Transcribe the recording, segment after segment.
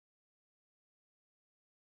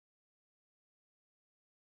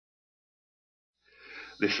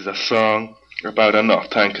This is a song about an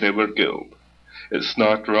offtank in our guild. It's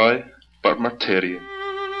not Roy, but Mortarion.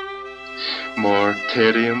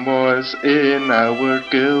 Mortarion was in our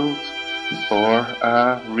guild for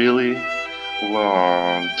a really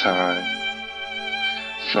long time.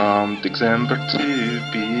 From December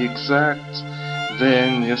to be exact,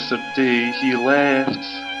 then yesterday he left.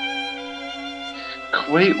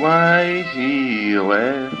 Quite why he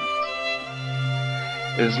left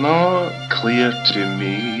is not clear to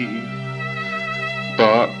me,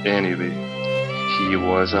 but anyway, he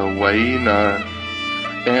was a whiner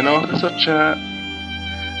in officer chat.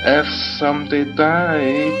 If somebody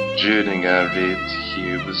died during a raid,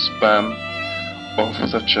 he would spam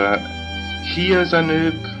officer chat. He is a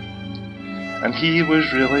noob, and he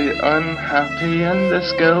was really unhappy in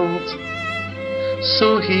this guild,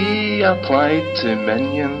 so he applied to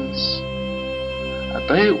minions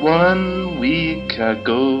about 1 week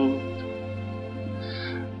ago.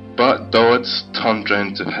 But Dods turned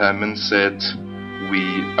round to him and said,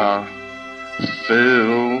 "We are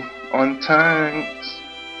full on tanks,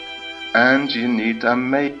 and you need a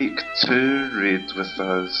mic to raid with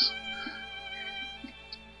us."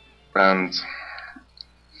 And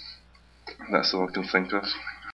that's all I can think of.